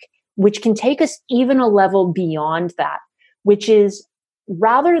make, which can take us even a level beyond that, which is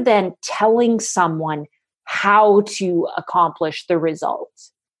rather than telling someone how to accomplish the result,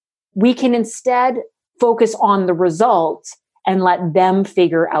 we can instead focus on the result and let them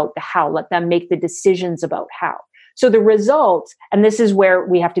figure out the how, let them make the decisions about how. So the result, and this is where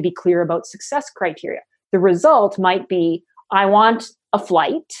we have to be clear about success criteria. The result might be, I want a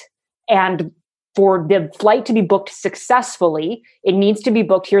flight, and for the flight to be booked successfully, it needs to be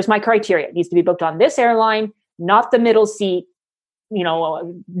booked. Here's my criteria. It needs to be booked on this airline, not the middle seat.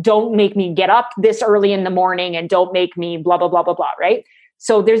 Don't make me get up this early in the morning and don't make me blah, blah, blah, blah, blah, right?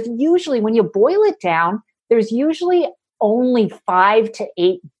 So there's usually, when you boil it down, there's usually only 5 to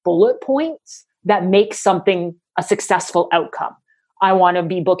 8 bullet points that make something a successful outcome. I want to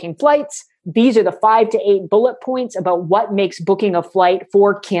be booking flights. These are the 5 to 8 bullet points about what makes booking a flight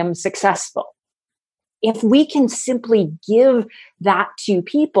for Kim successful. If we can simply give that to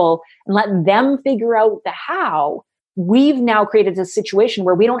people and let them figure out the how, we've now created a situation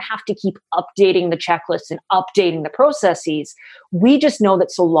where we don't have to keep updating the checklists and updating the processes. We just know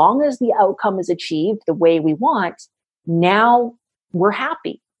that so long as the outcome is achieved the way we want, now we're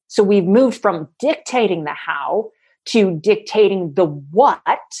happy. So we've moved from dictating the how to dictating the what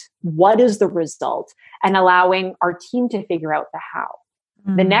is the result, and allowing our team to figure out the how.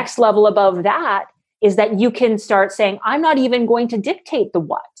 Mm-hmm. The next level above that is that you can start saying, I'm not even going to dictate the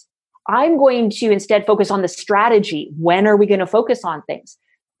what. I'm going to instead focus on the strategy. When are we going to focus on things?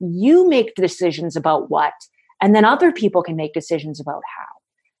 You make decisions about what, and then other people can make decisions about how.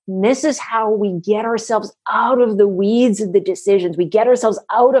 And this is how we get ourselves out of the weeds of the decisions. We get ourselves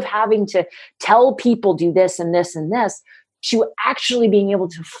out of having to tell people do this and this and this, to actually being able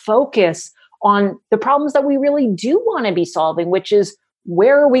to focus on the problems that we really do want to be solving, which is,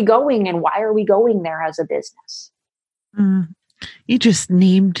 where are we going and why are we going there as a business? You just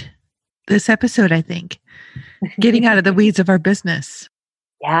named this episode, I think. Getting out of the weeds of our business.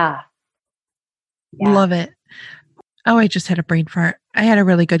 Yeah. Love it. Oh, I just had a brain fart. I had a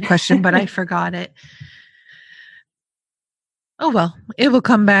really good question, but I forgot it. Oh, well, it will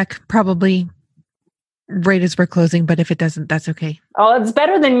come back probably right as we're closing, but if it doesn't, that's okay. Oh, it's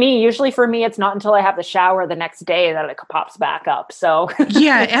better than me. Usually for me, it's not until I have the shower the next day that it pops back up. So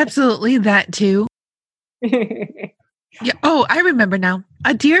yeah, absolutely. That too. Yeah. Oh, I remember now.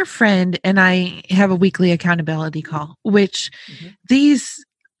 A dear friend and I have a weekly accountability call, which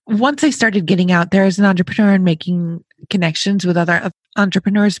once I started getting out there as an entrepreneur and making connections with other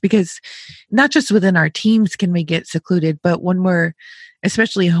entrepreneurs, because not just within our teams can we get secluded, but when we're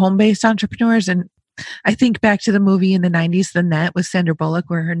especially home-based entrepreneurs, and I think back to the movie in the 90s, The Net, with Sandra Bullock,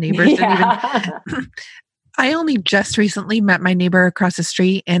 where her neighbors didn't even... I only just recently met my neighbor across the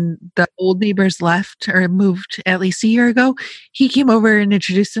street, and the old neighbors left or moved at least a year ago. He came over and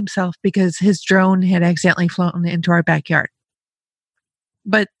introduced himself because his drone had accidentally flown into our backyard.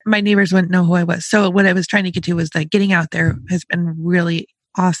 But my neighbors wouldn't know who I was. So what I was trying to get to was that getting out there has been really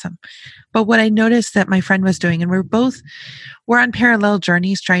awesome. But what I noticed that my friend was doing, and we're on parallel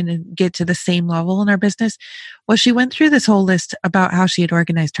journeys trying to get to the same level in our business, was she went through this whole list about how she had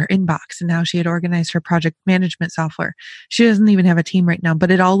organized her inbox and how she had organized her project management software. She doesn't even have a team right now,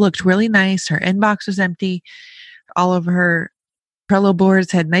 but it all looked really nice. Her inbox was empty. All of her Trello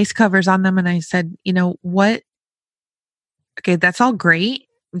boards had nice covers on them. And I said, you know what? Okay, that's all great.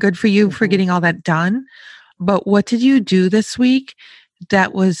 Good for you for getting all that done. But what did you do this week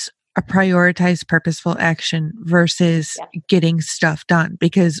that was a prioritized, purposeful action versus getting stuff done?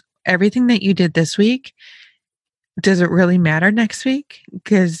 Because everything that you did this week, does it really matter next week?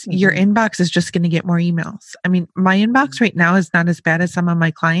 Because your inbox is just going to get more emails. I mean, my inbox right now is not as bad as some of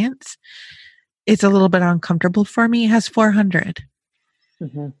my clients. It's a little bit uncomfortable for me. It has 400.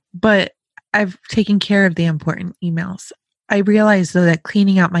 But I've taken care of the important emails. I realize, though, that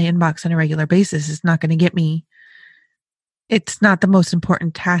cleaning out my inbox on a regular basis is not going to get me. It's not the most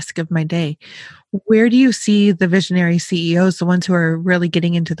important task of my day. Where do you see the visionary CEOs, the ones who are really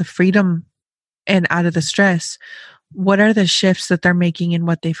getting into the freedom and out of the stress? What are the shifts that they're making and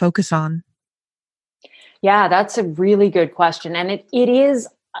what they focus on? Yeah, that's a really good question. And it is,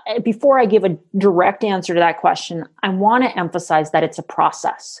 before I give a direct answer to that question, I want to emphasize that it's a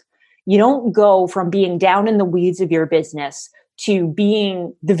process. You don't go from being down in the weeds of your business to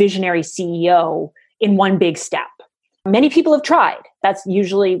being the visionary CEO in one big step. Many people have tried. That's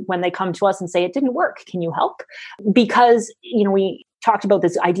usually when they come to us and say, it didn't work. Can you help? Because, we talked about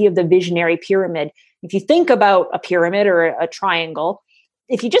this idea of the visionary pyramid. If you think about a pyramid or a triangle,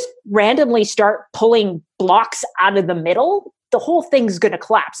 if you just randomly start pulling blocks out of the middle, the whole thing's going to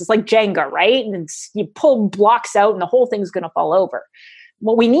collapse. It's like Jenga, right? And you pull blocks out and the whole thing's going to fall over.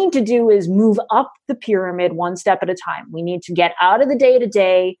 What we need to do is move up the pyramid one step at a time. We need to get out of the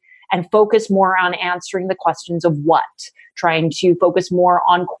day-to-day and focus more on answering the questions of what, trying to focus more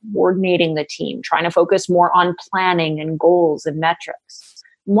on coordinating the team, trying to focus more on planning and goals and metrics.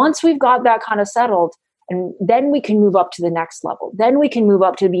 Once we've got that kind of settled, and then we can move up to the next level. Then we can move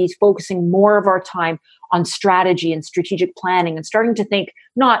up to be focusing more of our time on strategy and strategic planning and starting to think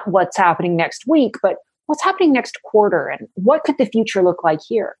not what's happening next week, but what's happening next quarter and what could the future look like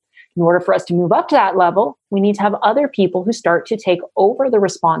here? In order for us to move up to that level, we need to have other people who start to take over the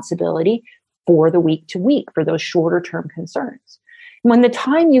responsibility for the week to week, for those shorter term concerns. When the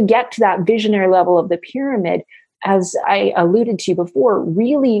time you get to that visionary level of the pyramid, as I alluded to before,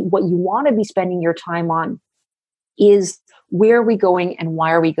 really what you want to be spending your time on is Where are we going and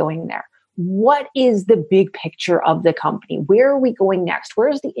why are we going there? What is the big picture of the company? Where are we going next? Where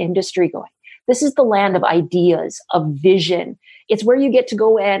is the industry going? This is the land of ideas, of vision. It's where you get to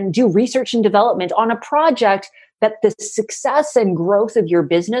go and do research and development on a project that the success and growth of your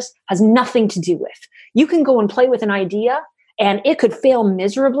business has nothing to do with. You can go and play with an idea and it could fail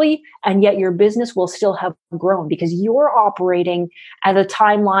miserably, and yet your business will still have grown because you're operating at a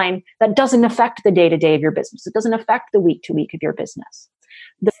timeline that doesn't affect the day-to-day of your business. It doesn't affect the week-to-week of your business.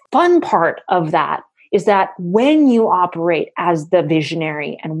 The fun part of that is that when you operate as the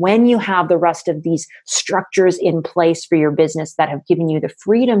visionary and when you have the rest of these structures in place for your business that have given you the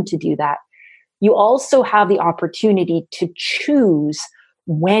freedom to do that, you also have the opportunity to choose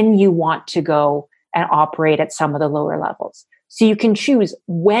when you want to go and operate at some of the lower levels. So you can choose,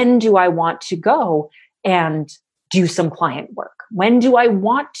 when do I want to go and do some client work? When do I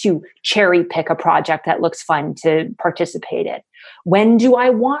want to cherry pick a project that looks fun to participate in? When do I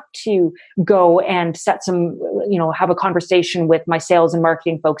want to go and set some, have a conversation with my sales and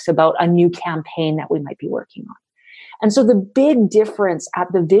marketing folks about a new campaign that we might be working on? And so the big difference at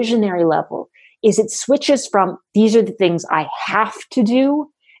the visionary level is it switches from, these are the things I have to do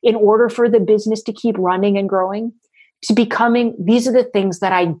in order for the business to keep running and growing, to becoming, these are the things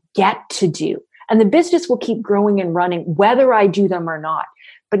that I get to do. And the business will keep growing and running whether I do them or not.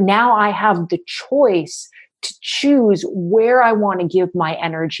 But now I have the choice to choose where I want to give my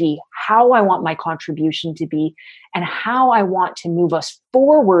energy, how I want my contribution to be, and how I want to move us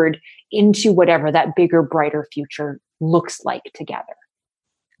forward into whatever that bigger, brighter future looks like together.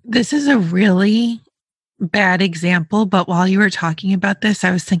 This is a really bad example, but while you were talking about this,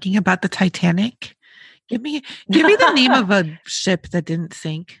 I was thinking about the Titanic. Give me the name of a ship that didn't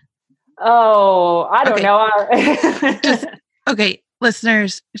sink. Oh, I don't know. Okay,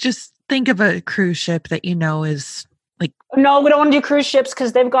 listeners, just think of a cruise ship that you know is like. No, we don't want to do cruise ships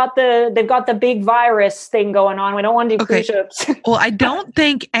because they've got the big virus thing going on. We don't want to do cruise ships. Well, I don't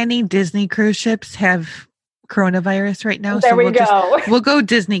think any Disney cruise ships have coronavirus right now. There we go. We'll go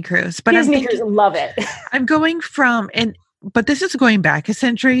Disney cruise. But Disney cruise, love it. I'm going but this is going back a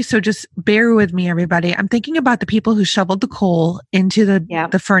century, so just bear with me, everybody. I'm thinking about the people who shoveled the coal into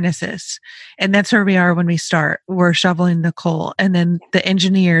the furnaces. And that's where we are when we start. We're shoveling the coal. And then the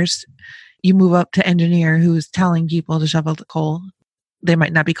engineers, you move up to engineer who's telling people to shovel the coal. They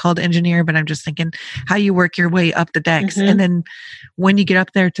might not be called engineer, but I'm just thinking how you work your way up the decks. Mm-hmm. And then when you get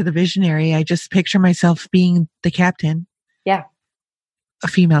up there to the visionary, I just picture myself being the captain. Yeah. A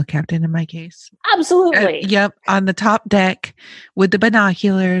female captain in my case. Absolutely. Yep. On the top deck with the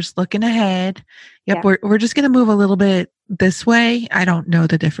binoculars looking ahead. Yep. Yeah. We're just going to move a little bit this way. I don't know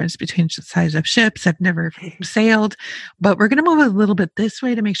the difference between the size of ships. I've never sailed, but we're going to move a little bit this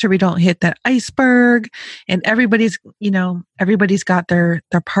way to make sure we don't hit that iceberg. And everybody's got their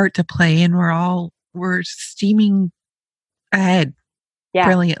part to play, and we're steaming ahead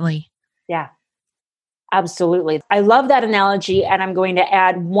brilliantly. Yeah. Absolutely. I love that analogy. And I'm going to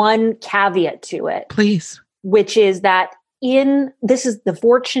add one caveat to it. Please. Which is that this is the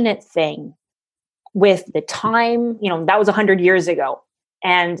fortunate thing with the time, that was 100 years ago.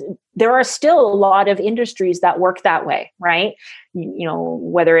 And there are still a lot of industries that work that way, right?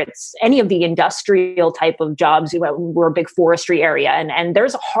 Whether it's any of the industrial type of jobs, we're a big forestry area, and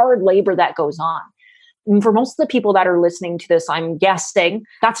there's hard labor that goes on. And for most of the people that are listening to this, I'm guessing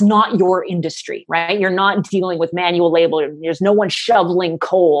that's not your industry, right? You're not dealing with manual labor. There's no one shoveling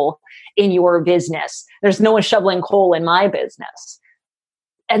coal in your business. There's no one shoveling coal in my business.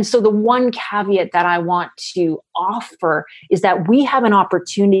 And so the one caveat that I want to offer is that we have an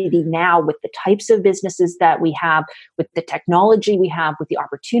opportunity now with the types of businesses that we have, with the technology we have, with the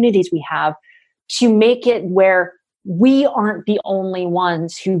opportunities we have, to make it where we aren't the only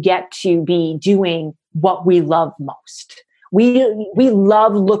ones who get to be doing what we love most. We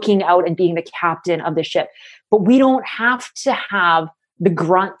love looking out and being the captain of the ship, but we don't have to have the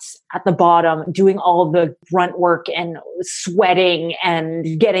grunts at the bottom doing all the grunt work and sweating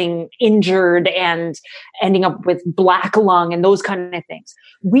and getting injured and ending up with black lung and those kind of things.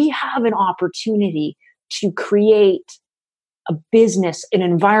 We have an opportunity to create a business, an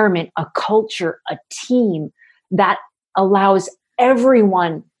environment, a culture, a team that allows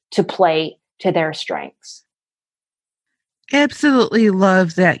everyone to play to their strengths. Absolutely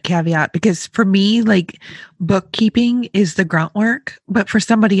love that caveat, because for me, like, bookkeeping is the grunt work, but for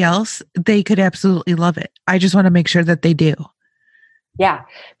somebody else, they could absolutely love it. I just want to make sure that they do. Yeah.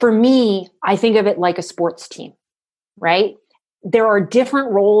 For me, I think of it like a sports team, right? There are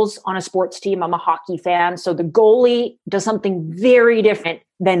different roles on a sports team. I'm a hockey fan. So the goalie does something very different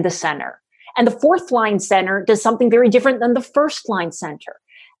than the center. And the fourth line center does something very different than the first line center.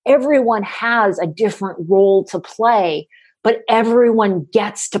 Everyone has a different role to play, but everyone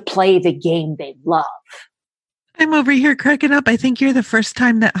gets to play the game they love. I'm over here cracking up. I think you're the first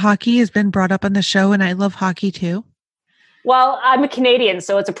time that hockey has been brought up on the show, and I love hockey too. Well, I'm a Canadian,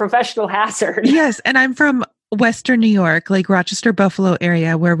 so it's a professional hazard. Yes, and I'm from Western New York, like Rochester, Buffalo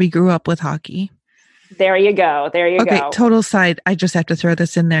area, where we grew up with hockey. There you go. There you go. Okay, total side. I just have to throw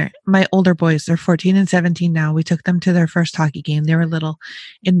this in there. My older boys, they're 14 and 17 now. We took them to their first hockey game. They were little.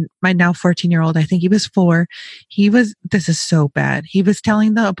 And my now 14-year-old, I think he was 4. This is so bad. He was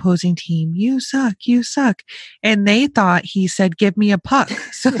telling the opposing team, you suck. And they thought he said, give me a puck.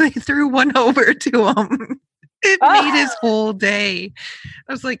 So they threw one over to him. It made his whole day.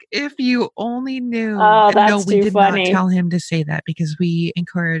 I was like, if you only knew. Oh, that's no, we too did funny. not tell him to say that because we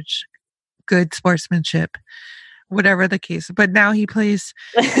encourage good sportsmanship, whatever the case. But now he plays,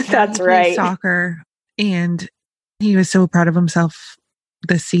 right. Soccer, and he was so proud of himself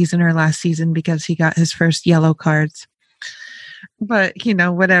this season or last season because he got his first yellow cards. But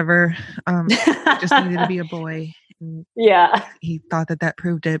whatever. Just needed to be a boy. Yeah. He thought that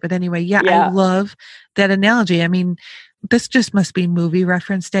proved it. But anyway, I love that analogy. I mean, this just must be movie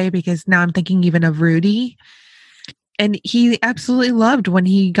reference day because now I'm thinking even of Rudy. And he absolutely loved when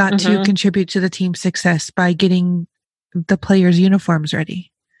he got to contribute to the team's success by getting the players' uniforms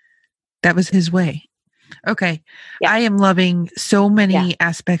ready. That was his way. Okay. Yeah. I am loving so many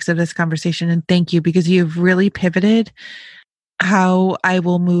aspects of this conversation. And thank you because you've really pivoted how I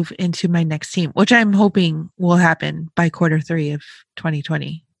will move into my next team, which I'm hoping will happen by Q3 of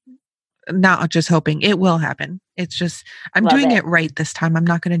 2020. Not just hoping, it will happen. It's just, I'm doing it right this time. I'm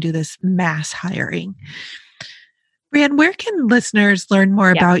not going to do this mass hiring. Brianne, where can listeners learn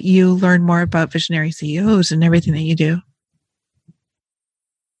more about you, learn more about Visionary CEOs and everything that you do?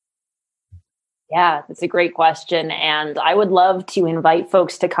 Yeah, that's a great question. And I would love to invite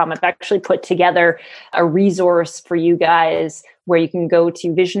folks to come. I've actually put together a resource for you guys where you can go to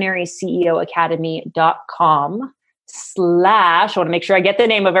visionaryceoacademy.com/ I want to make sure I get the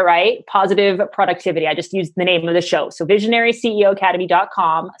name of it right. Positive Productivity. I just used the name of the show. So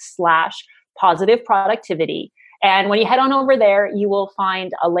visionaryceoacademy.com / positive productivity. And when you head on over there, you will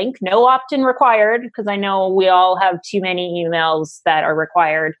find a link, no opt-in required, because I know we all have too many emails that are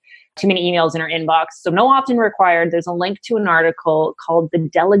required, too many emails in our inbox. So no opt-in required. There's a link to an article called The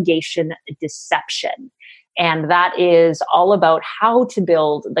Delegation Deception. And that is all about how to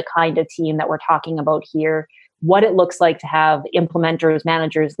build the kind of team that we're talking about here, what it looks like to have implementers,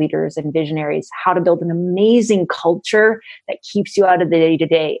 managers, leaders, and visionaries, how to build an amazing culture that keeps you out of the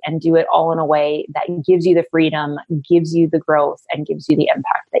day-to-day and do it all in a way that gives you the freedom, gives you the growth, and gives you the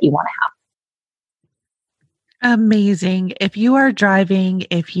impact that you want to have. Amazing. If you are driving,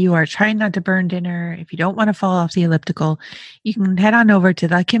 if you are trying not to burn dinner, if you don't want to fall off the elliptical, you can head on over to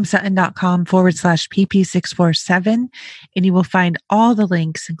thekimsutton.com / PP647, and you will find all the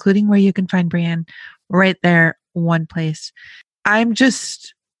links, including where you can find Brianne, right there, one place. I'm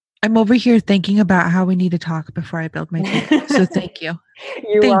over here thinking about how we need to talk before I build my team. So thank you.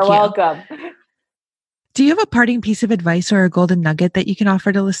 You are welcome. Do you have a parting piece of advice or a golden nugget that you can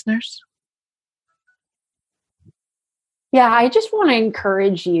offer to listeners? Yeah, I just want to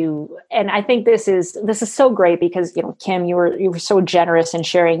encourage you. And I think this is so great because, Kim, you were so generous in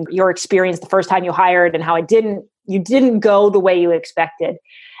sharing your experience the first time you hired and how you didn't go the way you expected.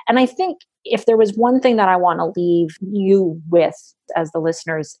 And I think if there was one thing that I want to leave you with as the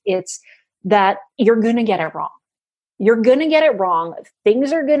listeners, it's that you're going to get it wrong. You're going to get it wrong.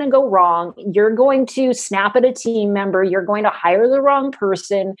 Things are going to go wrong. You're going to snap at a team member. You're going to hire the wrong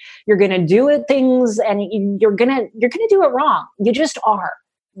person. You're going to do things and you're going to do it wrong. You just are.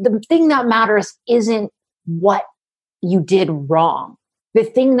 The thing that matters isn't what you did wrong. The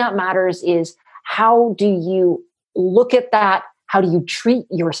thing that matters is how do you look at that? How do you treat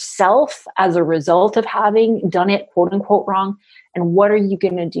yourself as a result of having done it, quote unquote, wrong? And what are you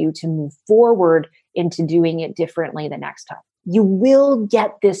going to do to move forward into doing it differently the next time? You will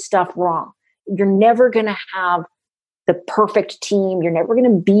get this stuff wrong. You're never going to have the perfect team. You're never going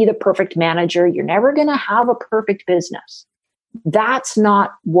to be the perfect manager. You're never going to have a perfect business. That's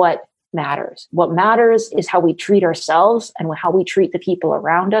not what matters. What matters is how we treat ourselves and how we treat the people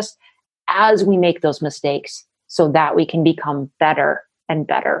around us as we make those mistakes so that we can become better and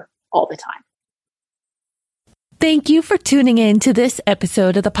better all the time. Thank you for tuning in to this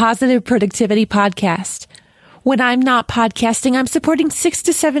episode of the Positive Productivity Podcast. When I'm not podcasting, I'm supporting 6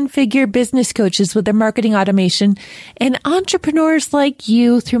 to 7 figure business coaches with their marketing automation and entrepreneurs like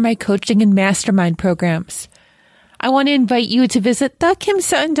you through my coaching and mastermind programs. I want to invite you to visit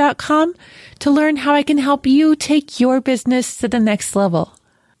thekimsutton.com to learn how I can help you take your business to the next level.